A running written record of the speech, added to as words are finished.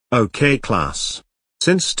Okay class.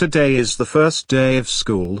 Since today is the first day of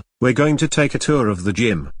school, we're going to take a tour of the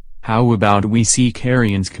gym. How about we see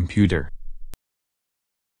Karian's computer?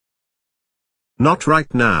 Not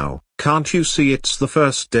right now, can't you see it's the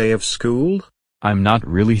first day of school? I'm not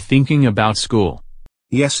really thinking about school.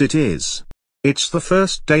 Yes it is. It's the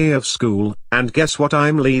first day of school, and guess what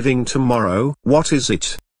I'm leaving tomorrow? What is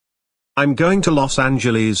it? I'm going to Los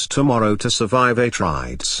Angeles tomorrow to survive 8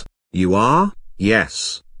 rides. You are?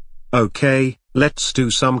 Yes. Okay, let's do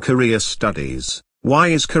some career studies. Why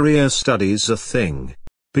is career studies a thing?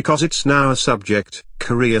 Because it's now a subject,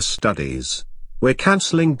 career studies. We're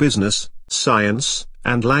cancelling business, science,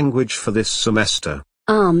 and language for this semester.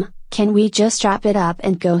 Can we just wrap it up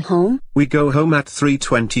and go home? We go home at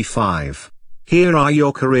 3:25. Here are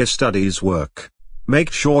your career studies work.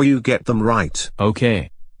 Make sure you get them right. Okay.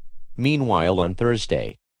 Meanwhile on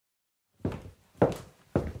Thursday.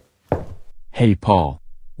 Hey Paul.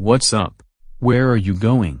 What's up? Where are you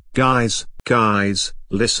going? Guys,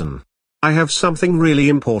 listen. I have something really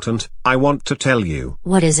important I want to tell you.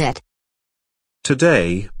 What is it?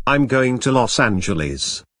 Today, I'm going to Los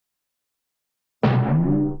Angeles.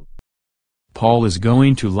 Paul is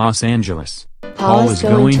going to Los Angeles. Paul is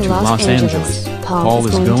going to Los Angeles. Paul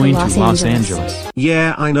is going to Los Angeles.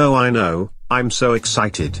 Yeah, I know. I'm so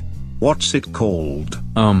excited. What's it called?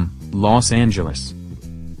 Los Angeles.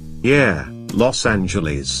 Yeah, Los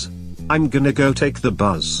Angeles. I'm gonna go take the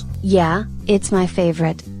bus. Yeah, it's my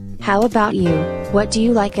favorite. How about you? What do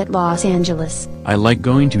you like at Los Angeles? I like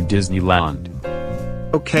going to Disneyland.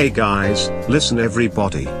 Okay guys, listen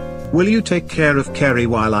everybody. Will you take care of Kerry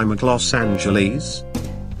while I'm at Los Angeles?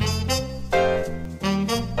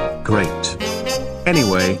 Great.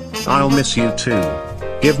 Anyway, I'll miss you too.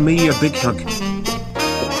 Give me a big hug.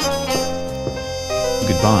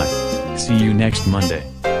 Goodbye. See you next Monday.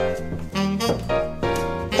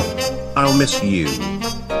 I'll miss you.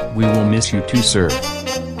 We will miss you too, sir.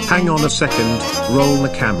 Hang on a second, roll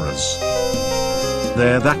the cameras.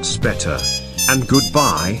 There, that's better. And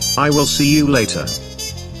goodbye, I will see you later.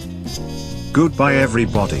 Goodbye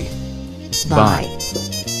everybody. Bye.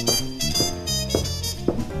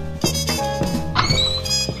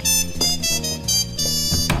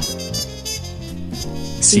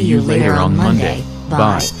 See you later on Monday.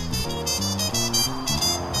 Bye.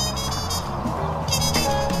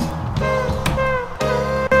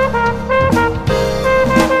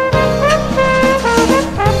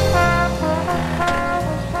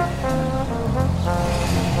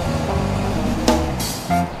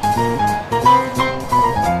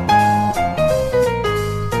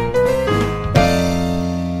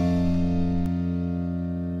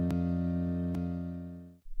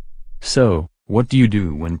 So, what do you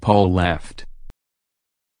do when Paul left?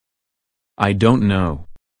 I don't know.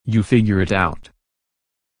 You figure it out.